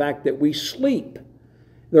about the fact that we sleep.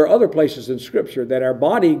 There are other places in Scripture that our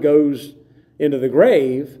body goes into the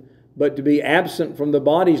grave, but to be absent from the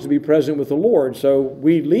body is to be present with the Lord. So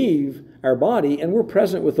we leave our body and we're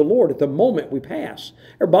present with the Lord at the moment we pass.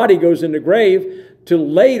 Our body goes in the grave to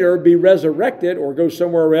later be resurrected or go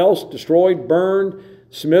somewhere else, destroyed, burned,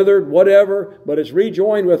 smothered, whatever, but it's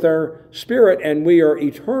rejoined with our spirit and we are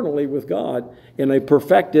eternally with God in a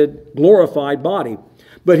perfected, glorified body.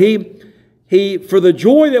 But he for the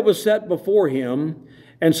joy that was set before Him,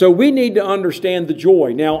 and so we need to understand the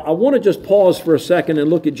joy. Now, I want to just pause for a second and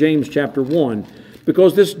look at James chapter 1,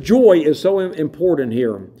 because this joy is so important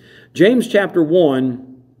here. James chapter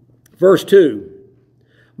 1, verse 2.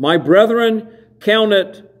 My brethren, count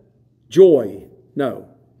it joy. No.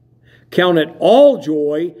 Count it all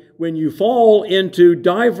joy when you fall into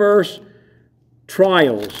diverse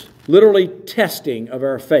trials, literally testing of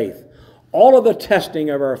our faith. All of the testing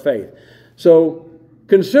of our faith. So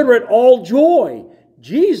consider it all joy.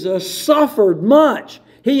 Jesus suffered much.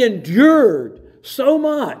 He endured So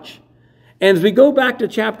much. And as we go back to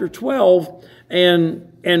chapter 12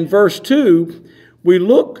 and verse 2, we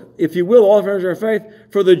look, if you will, all of our faith,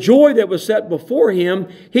 for the joy that was set before him,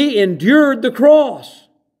 he endured the cross,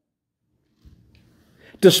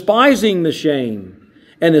 despising the shame,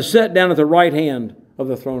 and is set down at the right hand of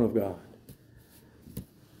the throne of God.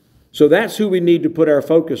 So that's who we need to put our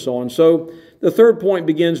focus on. So the third point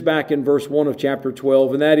begins back in verse 1 of chapter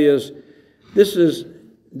 12, and that is, this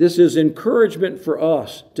is encouragement for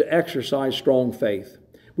us to exercise strong faith.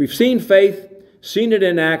 We've seen faith, seen it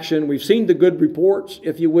in action. We've seen the good reports,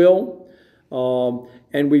 if you will.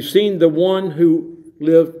 And we've seen the one who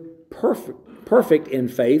lived perfect in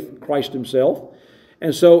faith, Christ himself.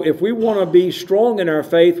 And so if we want to be strong in our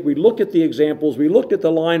faith, we look at the examples, we looked at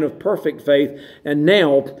the line of perfect faith, and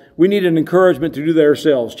now we need an encouragement to do that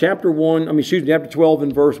ourselves. Chapter 12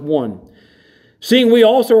 and verse 1. Seeing we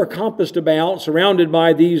also are compassed about, surrounded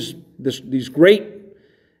by these great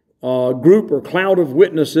group or cloud of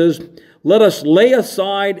witnesses, let us lay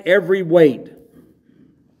aside every weight.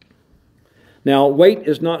 Now, weight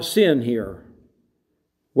is not sin here.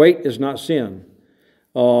 Weight is not sin.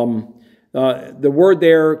 The word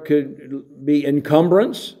there could be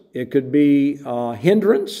encumbrance. It could be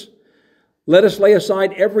hindrance. Let us lay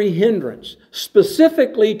aside every hindrance,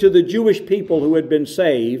 specifically to the Jewish people who had been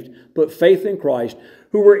saved, put faith in Christ,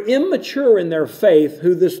 who were immature in their faith,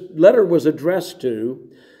 who this letter was addressed to.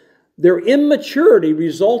 Their immaturity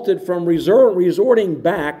resulted from resorting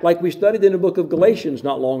back, like we studied in the book of Galatians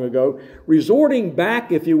not long ago, resorting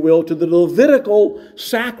back, if you will, to the Levitical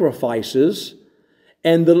sacrifices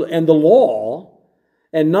and the law,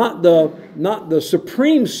 and not the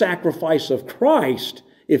supreme sacrifice of Christ,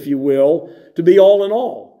 if you will, to be all in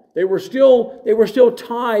all. They were still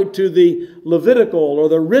tied to the Levitical or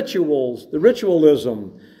the rituals, the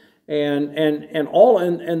ritualism, and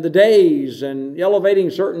the days, and elevating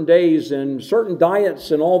certain days and certain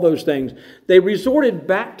diets and all those things. They resorted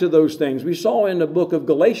back to those things. We saw in the book of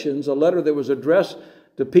Galatians a letter that was addressed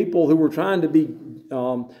to people who were trying to be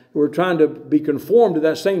conformed to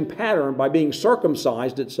that same pattern by being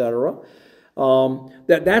circumcised, etc.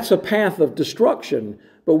 That's a path of destruction.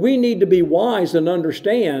 But we need to be wise and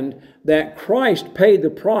understand that Christ paid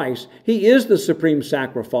the price. He is the supreme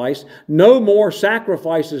sacrifice. No more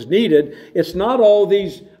sacrifices needed. It's not all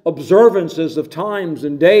these observances of times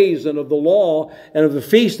and days and of the law and of the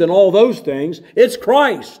feast and all those things. It's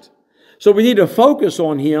Christ. So we need to focus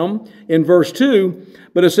on Him in verse 2.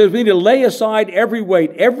 But it says we need to lay aside every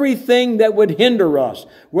weight, everything that would hinder us,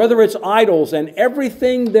 whether it's idols, and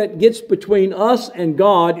everything that gets between us and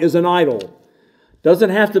God is an idol.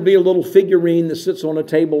 Doesn't have to be a little figurine that sits on a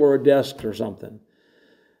table or a desk or something.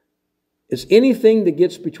 It's anything that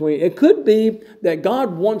gets between. It could be that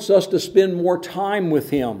God wants us to spend more time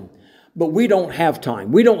with Him, but we don't have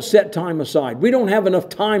time. We don't set time aside. We don't have enough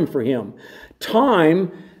time for Him.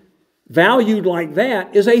 Time valued like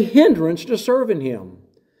that is a hindrance to serving Him.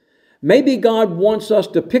 Maybe God wants us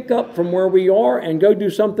to pick up from where we are and go do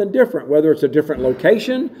something different, whether it's a different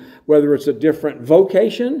location, whether it's a different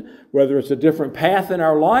vocation, whether it's a different path in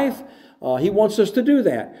our life. He wants us to do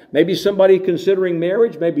that. Maybe somebody considering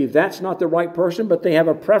marriage, maybe that's not the right person, but they have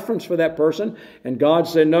a preference for that person. And God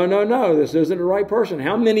said, no, this isn't the right person.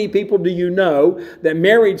 How many people do you know that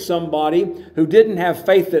married somebody who didn't have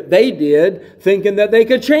faith that they did, thinking that they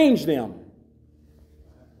could change them?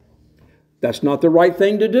 That's not the right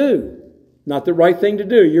thing to do. Not the right thing to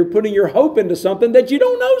do. You're putting your hope into something that you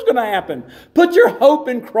don't know is going to happen. Put your hope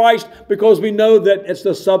in Christ, because we know that it's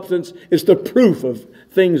the substance, it's the proof of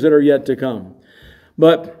things that are yet to come.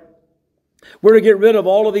 But we're to get rid of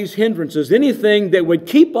all of these hindrances, anything that would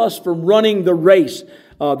keep us from running the race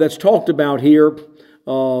that's talked about here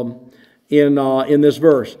in this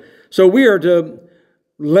verse. So we are to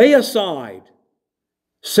lay aside,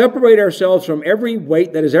 separate ourselves from every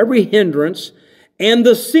weight, that is every hindrance, and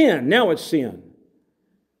the sin. Now it's sin.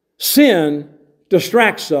 Sin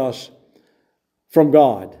distracts us from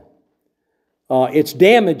God. It's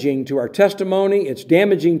damaging to our testimony. It's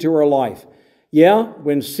damaging to our life. Yeah,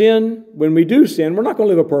 when we do sin, we're not going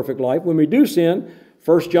to live a perfect life. When we do sin,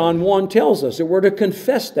 1 John 1 tells us that we're to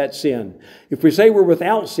confess that sin. If we say we're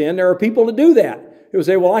without sin, there are people that do that. Who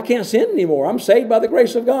say, well, I can't sin anymore. I'm saved by the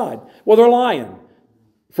grace of God. Well, they're lying.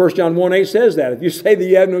 1 John 1:8 says that. If you say that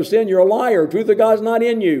you have no sin, you're a liar. The truth of God is not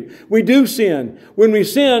in you. We do sin. When we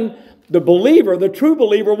sin, the believer, the true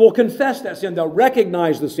believer, will confess that sin. They'll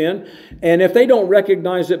recognize the sin. And if they don't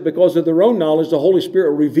recognize it because of their own knowledge, the Holy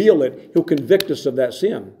Spirit will reveal it. He'll convict us of that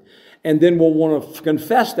sin. And then we'll want to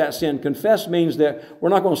confess that sin. Confess means that we're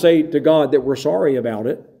not going to say to God that we're sorry about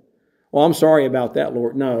it. Well, I'm sorry about that,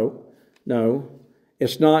 Lord. No. No,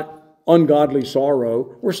 it's not ungodly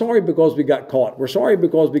sorrow. We're sorry because we got caught. We're sorry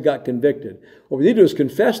because we got convicted. What we need to do is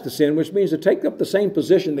confess the sin, which means to take up the same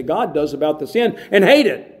position that God does about the sin and hate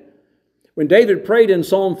it. When David prayed in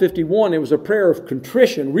Psalm 51, it was a prayer of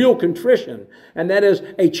contrition, real contrition, and that is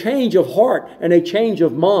a change of heart and a change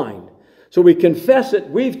of mind. So we confess it.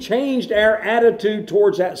 We've changed our attitude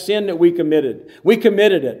towards that sin that we committed. We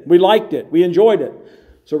committed it. We liked it. We enjoyed it.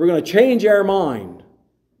 So we're going to change our mind.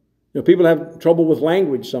 You know, people have trouble with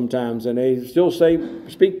language sometimes, and they still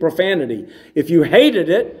speak profanity. If you hated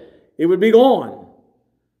it, it would be gone.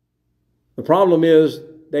 The problem is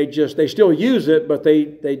they still use it, but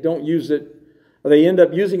they don't use it. Or they end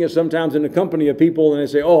up using it sometimes in the company of people, and they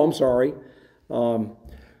say, "Oh, I'm sorry."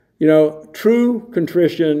 You know, true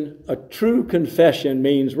contrition, a true confession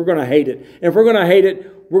means we're going to hate it. And if we're going to hate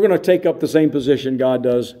it, we're going to take up the same position God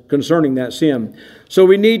does concerning that sin. So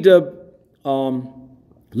we need to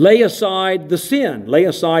lay aside the sin. Lay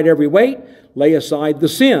aside every weight. Lay aside the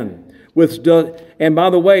sin. And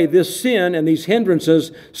by the way, this sin and these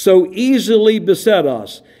hindrances so easily beset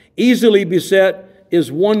us. Easily beset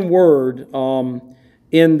is one word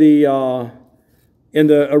in the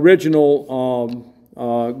original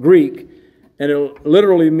Greek, and it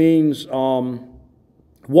literally means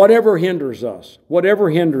whatever hinders us. Whatever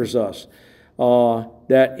hinders us.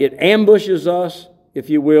 That it ambushes us, if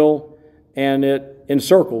you will, and it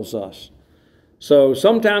encircles us. So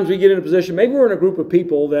sometimes we get in a position, maybe we're in a group of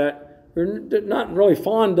people that we're not really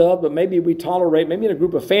fond of, but maybe we tolerate, maybe in a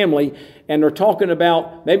group of family, and they're talking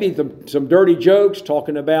about maybe some dirty jokes,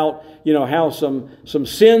 talking about, you know, how some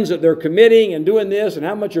sins that they're committing and doing this, and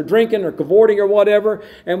how much you're drinking or cavorting or whatever,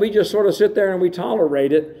 and we just sort of sit there and we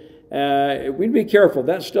tolerate it. We'd be careful.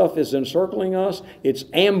 That stuff is encircling us. It's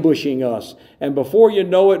ambushing us. And before you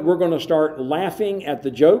know it, we're going to start laughing at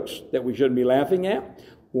the jokes that we shouldn't be laughing at.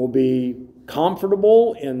 We'll be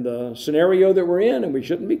comfortable in the scenario that we're in, and we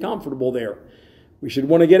shouldn't be comfortable there. We should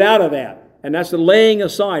want to get out of that. And that's the laying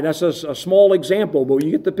aside. That's a small example, but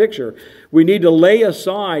you get the picture. We need to lay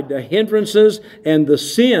aside the hindrances and the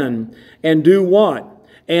sin and do what?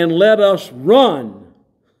 And let us run.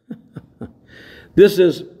 This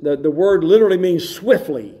is, the word literally means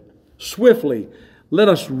swiftly. Swiftly. Let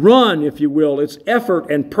us run, if you will. It's effort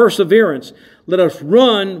and perseverance. Let us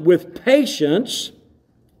run with patience.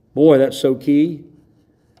 Boy, that's so key.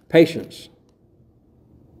 Patience.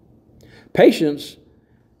 Patience,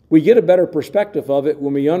 we get a better perspective of it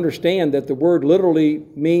when we understand that the word literally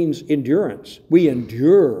means endurance. We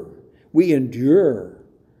endure. We endure.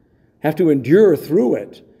 Have to endure through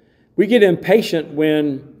it. We get impatient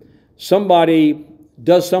when somebody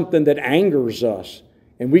does something that angers us,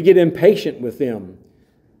 and we get impatient with them.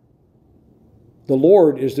 The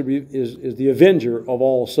Lord is the avenger of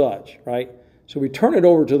all such, right? So we turn it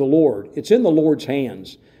over to the Lord. It's in the Lord's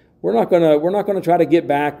hands. We're not going to try to get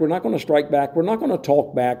back. We're not going to strike back. We're not going to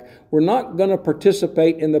talk back. We're not going to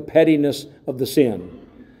participate in the pettiness of the sin.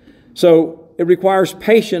 So it requires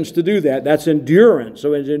patience to do that. That's endurance.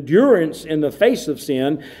 So it's endurance in the face of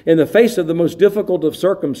sin, in the face of the most difficult of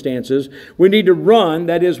circumstances. We need to run.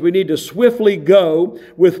 That is, we need to swiftly go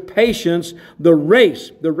with patience the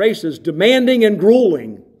race. The race is demanding and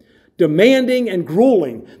grueling. Demanding and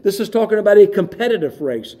grueling. This is talking about a competitive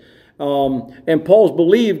race. And Paul's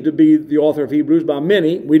believed to be the author of Hebrews by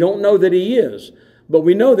many. We don't know that he is. But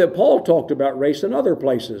we know that Paul talked about race in other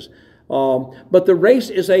places. But the race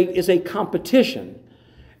is a competition.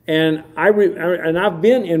 And I've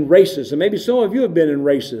been in races. And maybe some of you have been in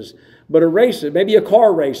races. But a race, maybe a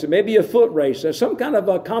car race, maybe a foot race. There's some kind of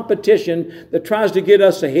a competition that tries to get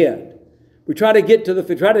us ahead. We try to get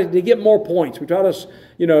to get more points. We try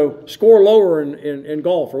to, score lower in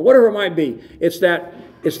golf or whatever it might be. It's that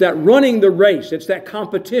running the race. It's that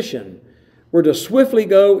competition. We're to swiftly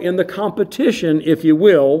go in the competition, if you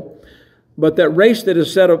will, but that race that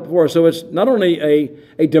is set up for us. So it's not only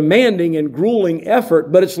a demanding and grueling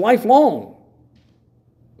effort, but it's lifelong.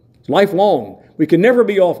 It's lifelong. We can never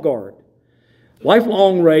be off guard.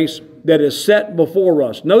 Lifelong race that is set before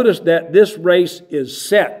us. Notice that this race is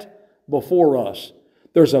set before us.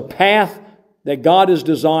 There's a path that God has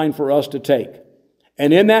designed for us to take.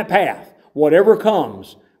 And in that path, whatever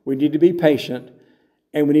comes, we need to be patient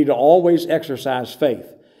and we need to always exercise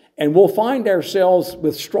faith. And we'll find ourselves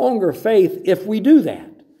with stronger faith if we do that.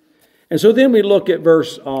 And so then we look at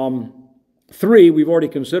verse 3. We've already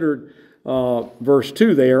considered verse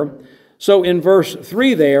 2 there. So in verse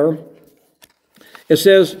 3 there, it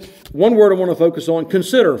says, one word I want to focus on,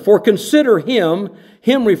 consider. For consider him.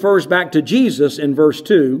 Him refers back to Jesus in verse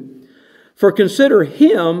 2. For consider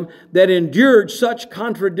him that endured such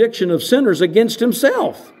contradiction of sinners against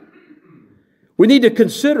himself. We need to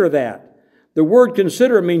consider that. The word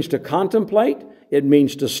consider means to contemplate. It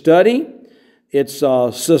means to study. It's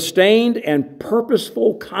sustained and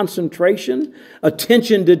purposeful concentration,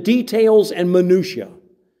 attention to details and minutia.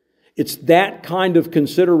 It's that kind of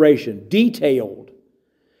consideration, detailed.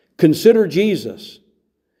 Consider Jesus.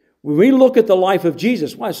 When we look at the life of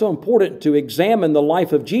Jesus, why it's so important to examine the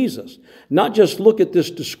life of Jesus, not just look at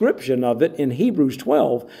this description of it in Hebrews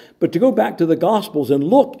 12, but to go back to the Gospels and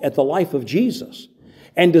look at the life of Jesus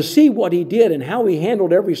and to see what He did and how He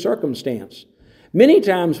handled every circumstance. Many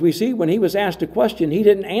times we see when He was asked a question, He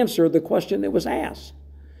didn't answer the question that was asked.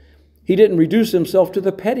 He didn't reduce Himself to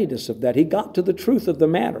the pettiness of that. He got to the truth of the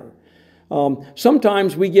matter.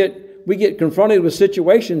 Sometimes we get confronted with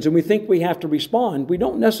situations and we think we have to respond. We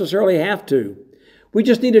don't necessarily have to. We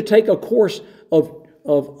just need to take a course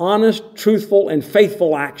of honest, truthful, and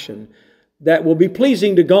faithful action that will be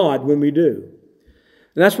pleasing to God when we do.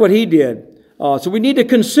 And that's what He did. So we need to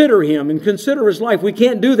consider Him and consider His life. We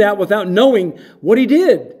can't do that without knowing what He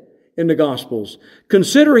did in the Gospels.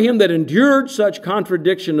 Consider Him that endured such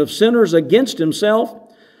contradiction of sinners against Himself.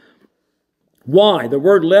 Why? The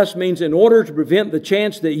word lest means in order to prevent the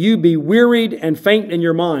chance that you be wearied and faint in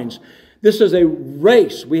your minds. This is a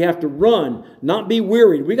race. We have to run, not be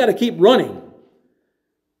wearied. We got to keep running.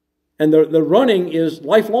 And the running is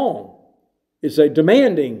lifelong. It's a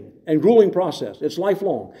demanding and grueling process. It's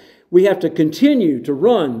lifelong. We have to continue to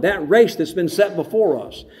run that race that's been set before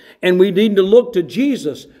us. And we need to look to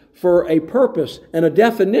Jesus for a purpose and a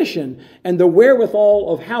definition and the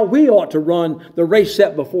wherewithal of how we ought to run the race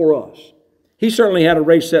set before us. He certainly had a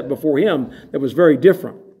race set before Him that was very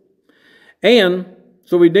different. And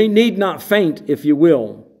so we need not faint, if you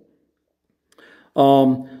will.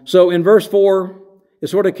 So in verse 4, it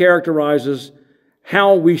sort of characterizes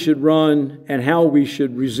how we should run and how we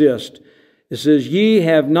should resist. It says, ye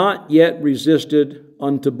have not yet resisted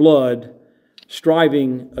unto blood,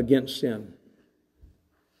 striving against sin.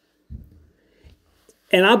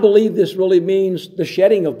 And I believe this really means the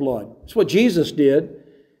shedding of blood. It's what Jesus did.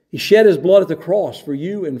 He shed His blood at the cross for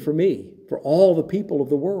you and for me, for all the people of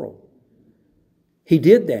the world. He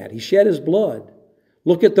did that. He shed His blood.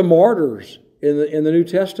 Look at the martyrs in the New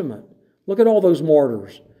Testament. Look at all those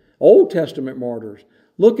martyrs, Old Testament martyrs.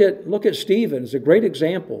 Look at Stephen as a great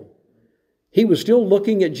example. He was still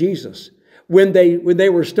looking at Jesus. When they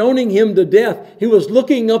were stoning him to death, he was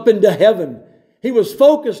looking up into heaven. He was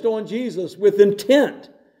focused on Jesus with intent.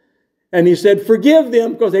 And he said, forgive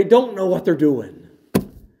them because they don't know what they're doing.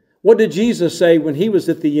 What did Jesus say when He was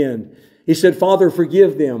at the end? He said, Father,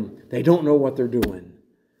 forgive them. They don't know what they're doing.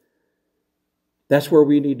 That's where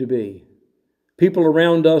we need to be. People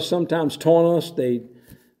around us sometimes taunt us.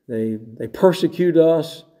 They persecute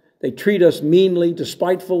us. They treat us meanly,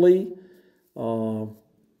 despitefully.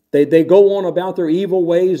 They go on about their evil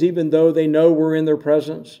ways even though they know we're in their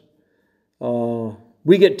presence.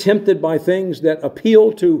 We get tempted by things that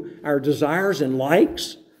appeal to our desires and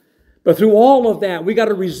likes. But through all of that, we got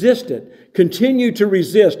to resist it. Continue to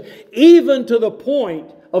resist, even to the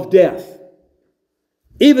point of death.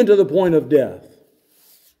 Even to the point of death.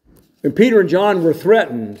 And Peter and John were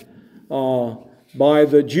threatened by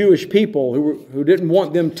the Jewish people who didn't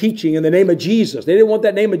want them teaching in the name of Jesus. They didn't want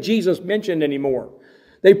that name of Jesus mentioned anymore.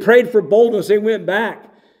 They prayed for boldness. They went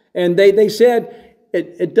back. And they said,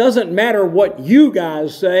 it doesn't matter what you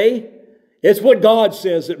guys say. It's what God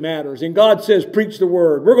says that matters. And God says, preach the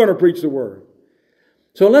Word. We're going to preach the Word.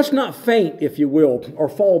 So let's not faint, if you will, or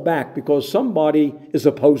fall back because somebody is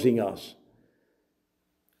opposing us.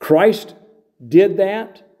 Christ did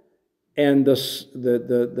that. And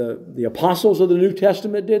the apostles of the New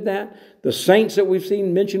Testament did that. The saints that we've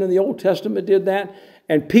seen mentioned in the Old Testament did that.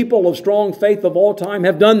 And people of strong faith of all time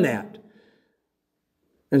have done that.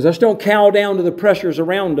 And let's don't cow down to the pressures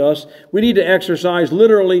around us. We need to exercise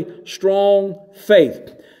literally strong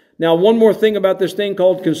faith. Now, one more thing about this thing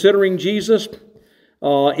called considering Jesus.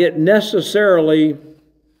 It necessarily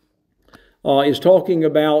is talking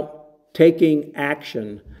about taking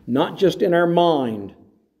action, not just in our mind,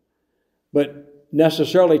 but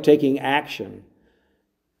necessarily taking action.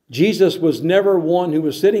 Jesus was never one who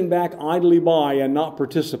was sitting back idly by and not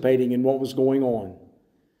participating in what was going on.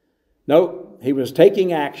 Nope. He was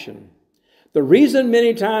taking action. The reason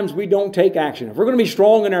many times we don't take action, if we're going to be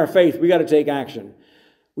strong in our faith, we got to take action.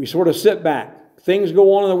 We sort of sit back. Things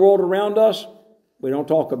go on in the world around us. We don't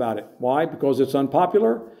talk about it. Why? Because it's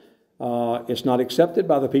unpopular. It's not accepted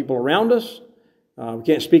by the people around us. We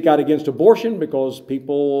can't speak out against abortion because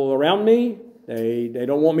people around me, they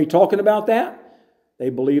don't want me talking about that.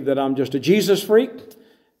 They believe that I'm just a Jesus freak.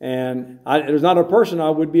 And there's not a person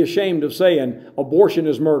I would be ashamed of saying abortion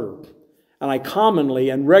is murder. And I commonly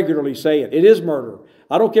and regularly say it. It is murder.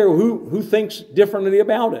 I don't care who thinks differently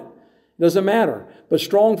about it. It doesn't matter. But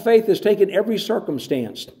strong faith has taken every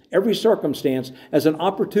circumstance as an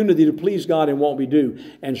opportunity to please God in what we do.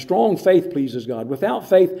 And strong faith pleases God. Without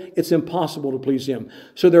faith, it's impossible to please Him.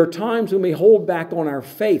 So there are times when we hold back on our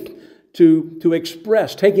faith to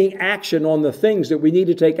express, taking action on the things that we need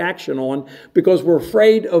to take action on because we're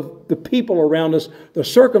afraid of the people around us, the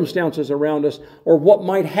circumstances around us, or what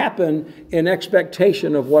might happen in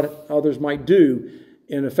expectation of what others might do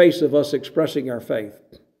in the face of us expressing our faith.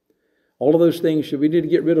 All of those things, we need to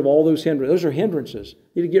get rid of all those hindrances. Those are hindrances.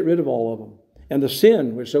 We need to get rid of all of them. And the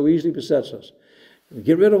sin, which so easily besets us. We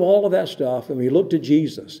get rid of all of that stuff and we look to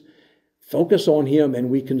Jesus. Focus on Him and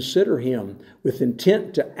we consider Him with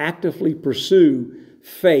intent to actively pursue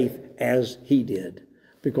faith as He did.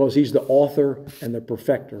 Because He's the author and the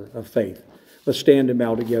perfecter of faith. Let's stand and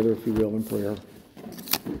bow together, if you will, in prayer.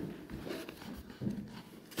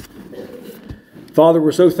 Father,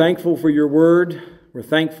 we're so thankful for your word. We're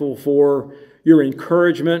thankful for your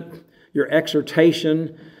encouragement, your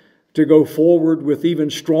exhortation to go forward with even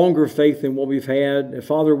stronger faith than what we've had. And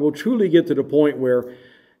Father, we'll truly get to the point where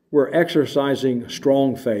we're exercising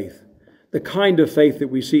strong faith, the kind of faith that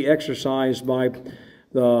we see exercised by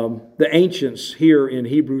the ancients here in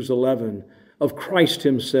Hebrews 11, of Christ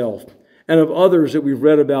Himself, and of others that we've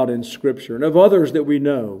read about in Scripture, and of others that we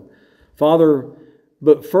know. Father,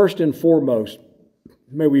 but first and foremost,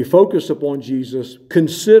 may we focus upon Jesus,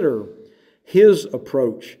 consider His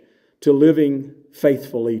approach to living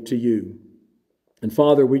faithfully to you. And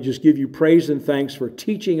Father, we just give you praise and thanks for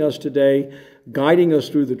teaching us today, guiding us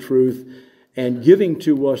through the truth, and giving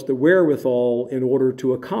to us the wherewithal in order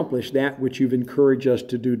to accomplish that which you've encouraged us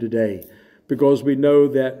to do today. Because we know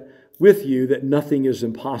that with you that nothing is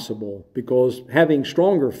impossible, because having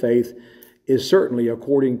stronger faith is certainly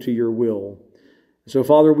according to your will. So,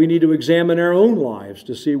 Father, we need to examine our own lives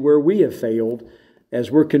to see where we have failed.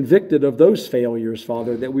 As we're convicted of those failures,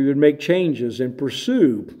 Father, that we would make changes and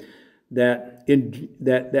pursue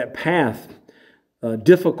that path,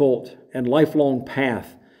 difficult and lifelong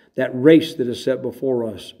path, that race that is set before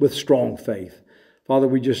us with strong faith. Father,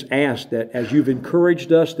 we just ask that as you've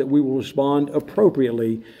encouraged us, that we will respond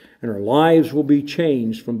appropriately and our lives will be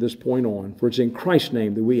changed from this point on. For it's in Christ's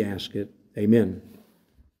name that we ask it. Amen.